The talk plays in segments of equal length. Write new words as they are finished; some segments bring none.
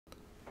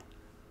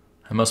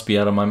I must be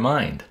out of my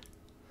mind.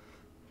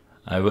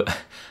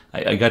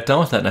 I got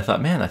done with that and I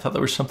thought, man, I thought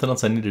there was something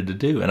else I needed to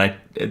do. And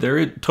there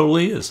it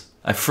totally is.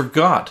 I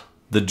forgot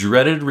the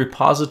dreaded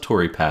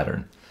repository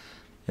pattern.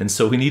 And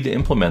so we need to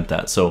implement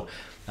that. So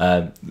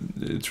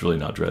it's really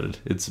not dreaded.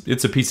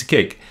 It's a piece of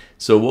cake.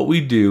 So what we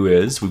do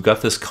is we've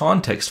got this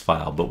context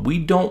file, but we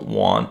don't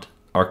want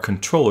our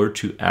controller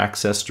to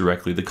access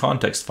directly the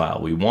context file.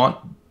 We want,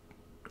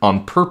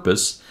 on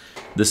purpose,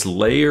 this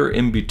layer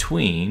in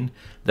between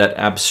that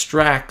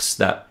abstracts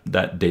that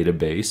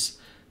database,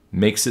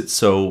 makes it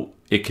so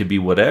it could be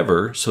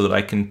whatever, so that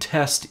I can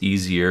test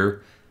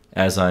easier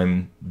as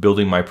I'm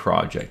building my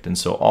project. And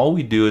so all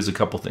we do is a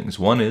couple things.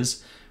 One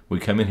is we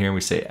come in here and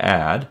we say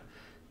add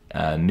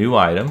a new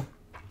item.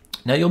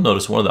 Now you'll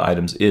notice one of the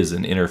items is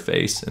an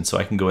interface, and so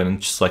I can go in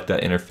and select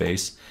that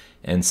interface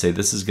and say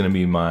this is going to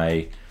be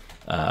my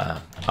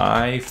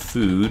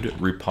iFood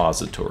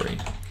repository.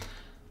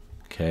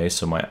 Okay,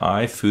 so my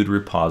iFood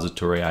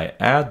repository, I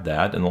add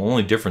that, and the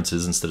only difference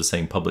is instead of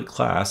saying public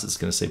class, it's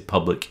going to say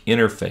public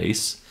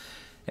interface.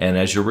 And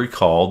as you'll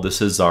recall,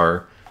 this is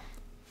our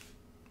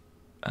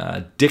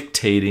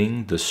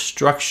dictating the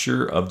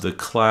structure of the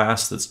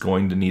class that's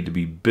going to need to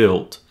be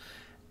built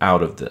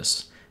out of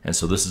this. And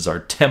so this is our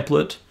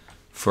template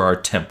for our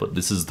template.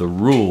 This is the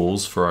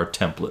rules for our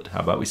template. How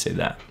about we say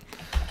that?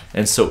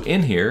 And so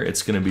in here,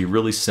 it's going to be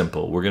really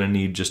simple. We're going to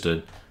need just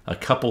a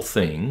couple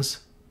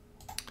things.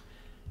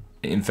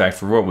 In fact,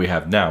 for what we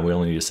have now, we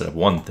only need to set up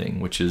one thing,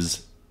 which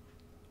is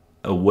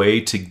a way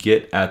to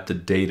get at the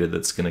data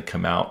that's going to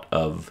come out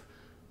of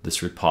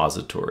this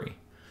repository.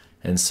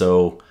 And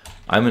so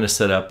I'm going to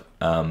set up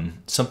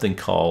something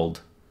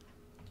called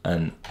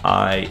an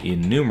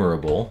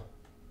IEnumerable.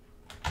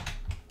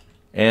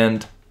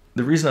 And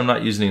the reason I'm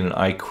not using an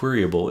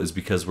iQueryable is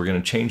because we're going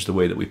to change the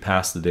way that we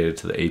pass the data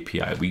to the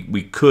API.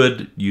 We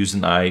could use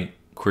an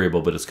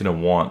iQueryable, but it's going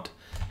to want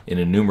an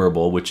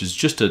enumerable, which is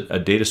just a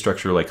data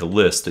structure like a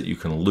list that you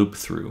can loop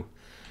through.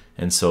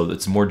 And so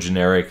it's more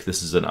generic.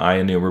 This is an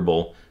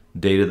IEnumerable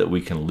data that we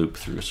can loop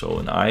through. So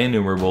an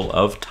IEnumerable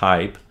of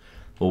type,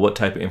 well, what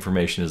type of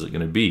information is it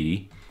going to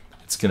be?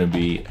 It's going to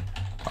be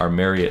our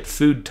Marriott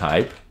food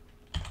type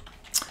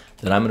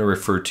that I'm going to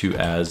refer to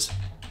as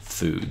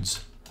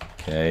foods.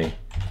 Okay,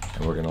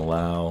 and we're going to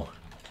allow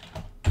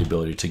the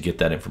ability to get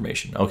that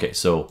information. Okay,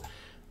 so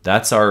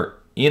that's our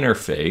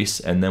interface,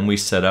 and then we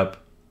set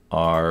up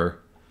our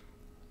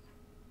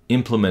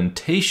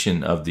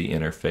implementation of the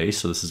interface.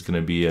 So this is going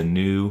to be a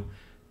new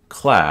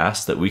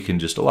class that we can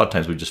just, a lot of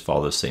times we just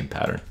follow the same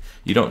pattern.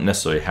 You don't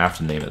necessarily have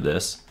to name it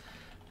this,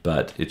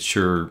 but it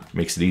sure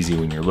makes it easy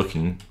when you're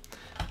looking.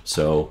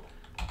 So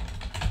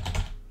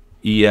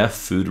EF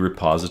food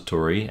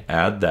repository,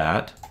 add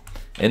that,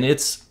 and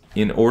it's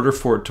in order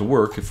for it to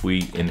work, if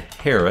we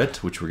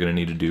inherit, which we're going to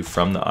need to do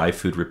from the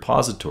iFood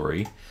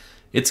repository,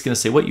 it's going to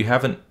say, what, you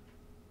haven't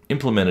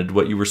implemented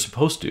what you were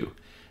supposed to.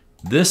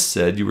 This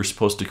said you were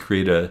supposed to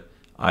create a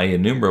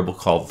IEnumerable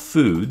called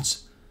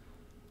foods,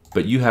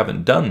 but you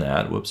haven't done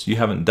that. Whoops, you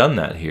haven't done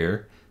that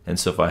here. And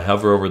so if I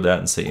hover over that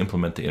and say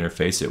implement the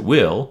interface, it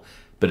will,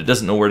 but it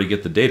doesn't know where to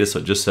get the data, so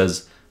it just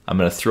says, I'm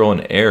going to throw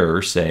an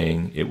error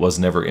saying it was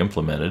never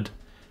implemented.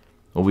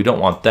 Well, we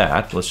don't want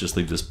that. Let's just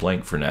leave this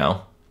blank for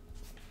now.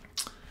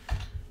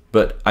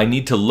 But I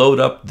need to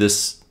load up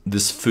this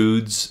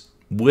foods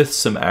with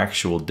some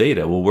actual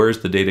data. Well, where's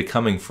the data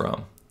coming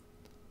from?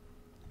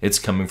 It's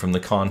coming from the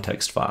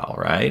context file,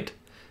 right?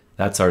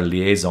 That's our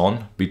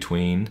liaison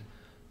between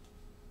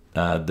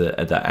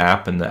the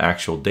app and the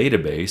actual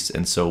database.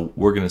 And so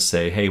we're going to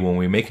say, hey, when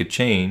we make a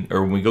change,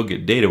 or when we go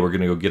get data, we're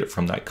going to go get it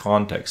from that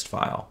context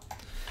file.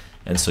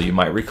 And so you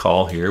might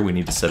recall here, we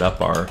need to set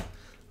up our,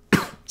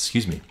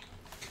 excuse me,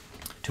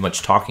 too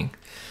much talking.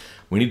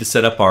 We need to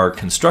set up our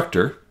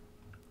constructor.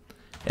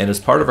 And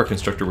as part of our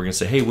constructor, we're going to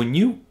say, hey, when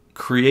you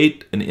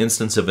create an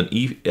instance of an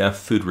EF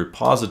food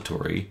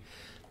repository,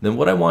 then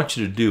what I want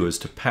you to do is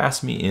to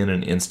pass me in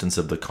an instance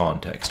of the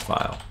context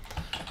file.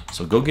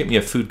 So go get me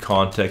a food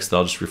context that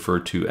I'll just refer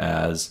to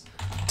as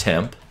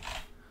temp.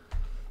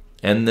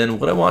 And then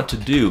what I want to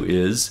do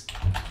is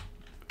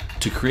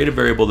to create a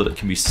variable that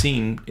can be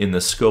seen in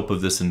the scope of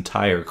this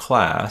entire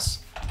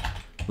class.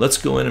 Let's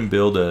go in and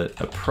build a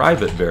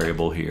private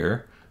variable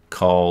here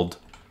called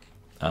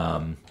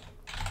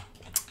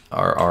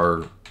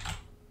our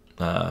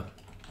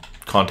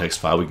context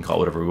file. We can call it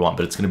whatever we want,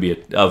 but it's going to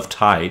be of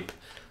type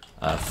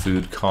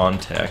food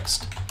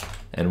context,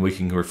 and we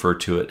can refer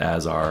to it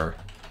as our,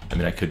 I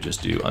mean, I could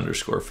just do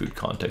underscore food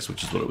context,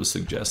 which is what it was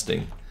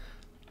suggesting.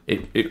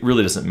 It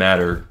really doesn't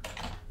matter,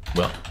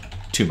 well,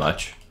 too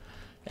much.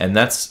 And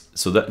that's,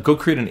 so that, go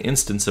create an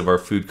instance of our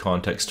food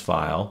context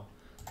file,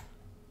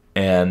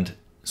 and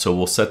so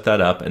we'll set that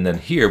up, and then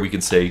here we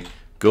can say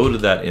go to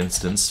that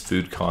instance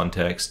food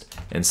context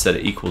and set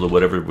it equal to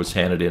whatever was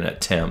handed in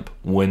at temp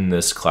when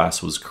this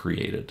class was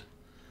created.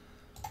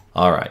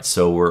 All right,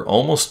 so we're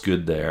almost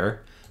good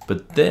there,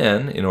 but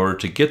then in order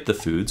to get the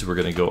foods, we're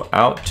going to go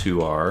out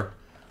to our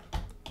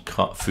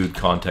food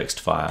context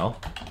file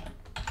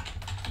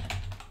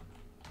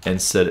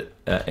and set it,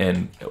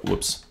 and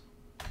whoops,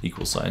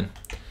 equal sign,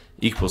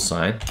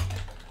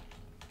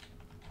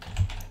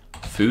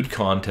 food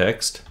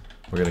context.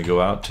 We're going to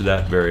go out to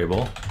that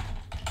variable.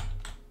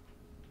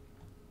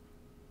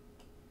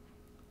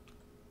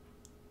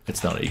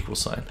 It's not an equal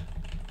sign.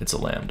 It's a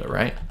lambda,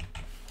 right?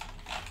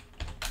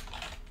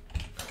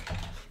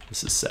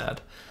 This is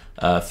sad.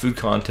 Food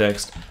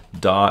context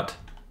dot,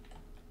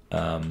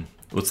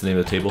 what's the name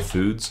of the table?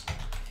 Foods.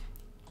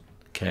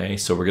 Okay,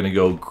 so we're going to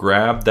go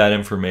grab that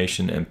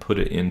information and put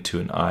it into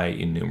an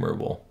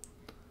IEnumerable.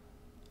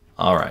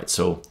 All right,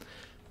 so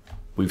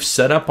we've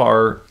set up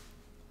our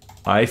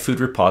iFood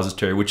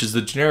repository, which is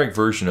the generic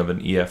version of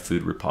an EF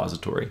food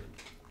repository.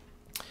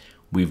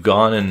 We've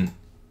gone and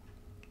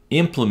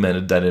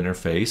implemented that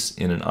interface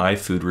in an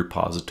iFood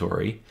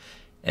repository,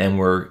 and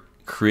we're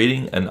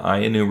creating an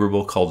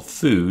IEnumerable called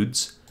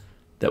foods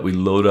that we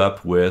load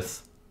up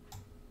with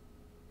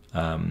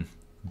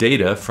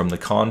data from the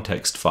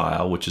context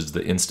file, which is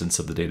the instance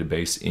of the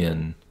database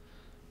in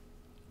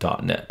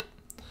 .NET.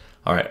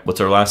 All right, what's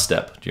our last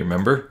step? Do you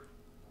remember?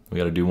 We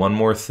got to do one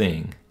more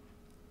thing.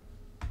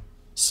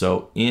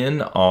 So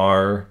in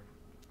our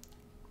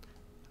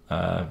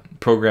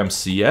program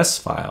CS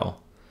file,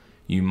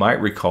 you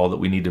might recall that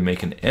we need to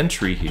make an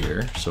entry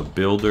here. So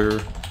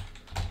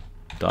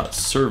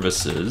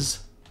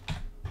builder.services,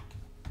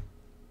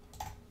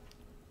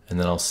 and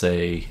then I'll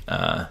say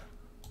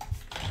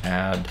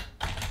add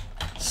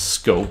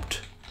scoped,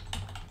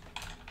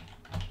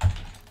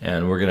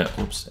 and we're gonna,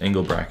 oops,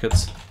 angle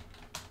brackets,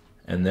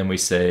 and then we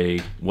say,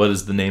 what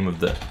is the name of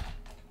the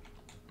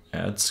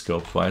add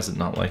scope? Why is it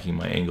not liking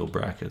my angle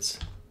brackets?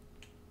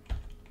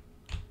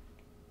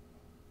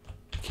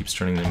 It keeps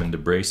turning them into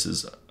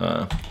braces.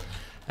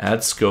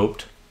 Add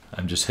scoped.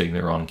 I'm just hitting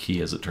the wrong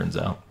key, as it turns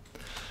out.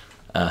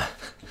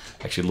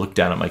 Actually, look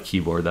down at my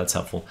keyboard. That's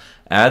helpful.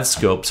 Add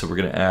scope. So we're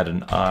going to add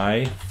an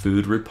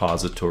iFood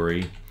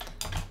repository,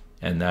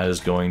 and that is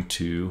going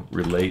to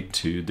relate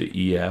to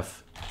the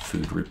EF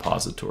food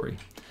repository.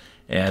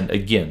 And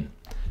again,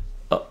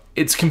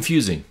 it's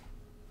confusing,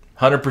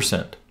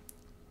 100%.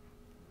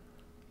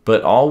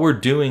 But all we're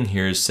doing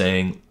here is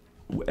saying,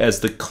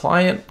 as the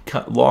client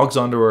logs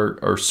onto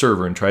our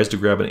server and tries to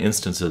grab an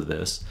instance of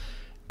this,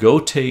 go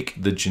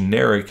take the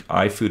generic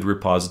iFood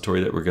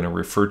repository that we're going to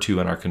refer to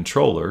in our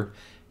controller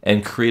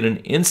and create an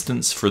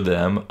instance for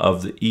them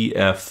of the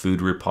EF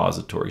food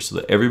repository so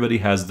that everybody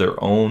has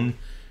their own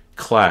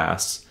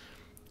class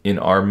in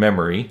our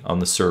memory on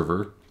the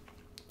server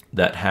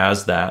that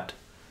has that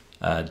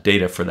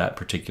data for that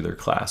particular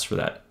class, for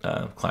that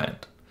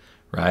client,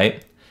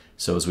 right?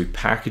 So as we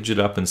package it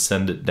up and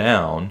send it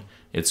down,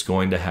 it's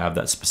going to have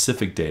that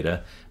specific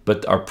data,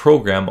 but our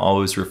program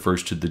always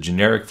refers to the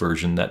generic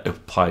version that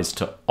applies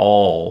to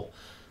all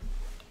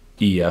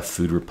EF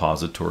food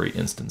repository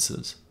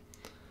instances,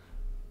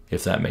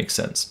 if that makes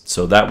sense.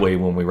 So that way,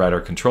 when we write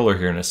our controller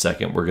here in a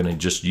second, we're going to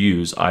just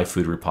use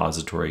iFood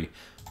repository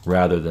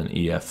rather than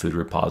EF food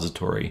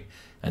repository.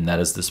 And that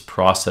is this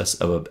process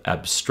of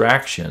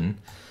abstraction,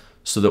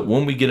 so that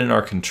when we get in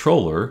our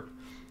controller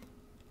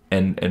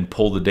and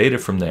pull the data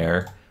from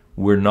there,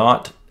 we're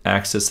not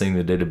accessing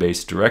the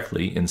database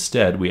directly.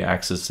 Instead, we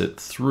access it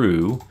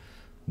through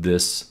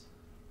this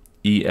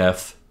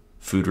EF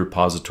food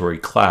repository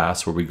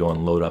class where we go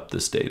and load up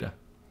this data.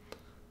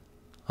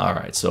 All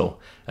right, so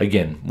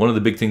again, one of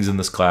the big things in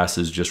this class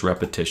is just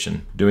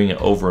repetition, doing it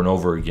over and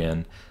over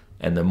again.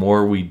 And the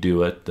more we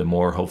do it, the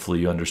more hopefully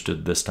you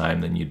understood this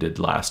time than you did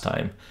last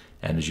time.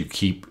 And as you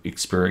keep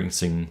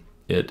experiencing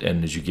it,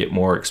 and as you get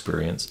more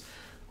experience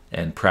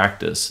and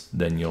practice,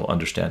 then you'll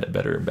understand it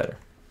better and better.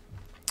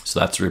 So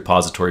that's the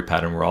repository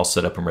pattern. We're all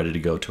set up and ready to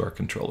go to our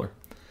controller.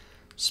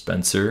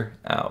 Spencer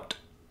out.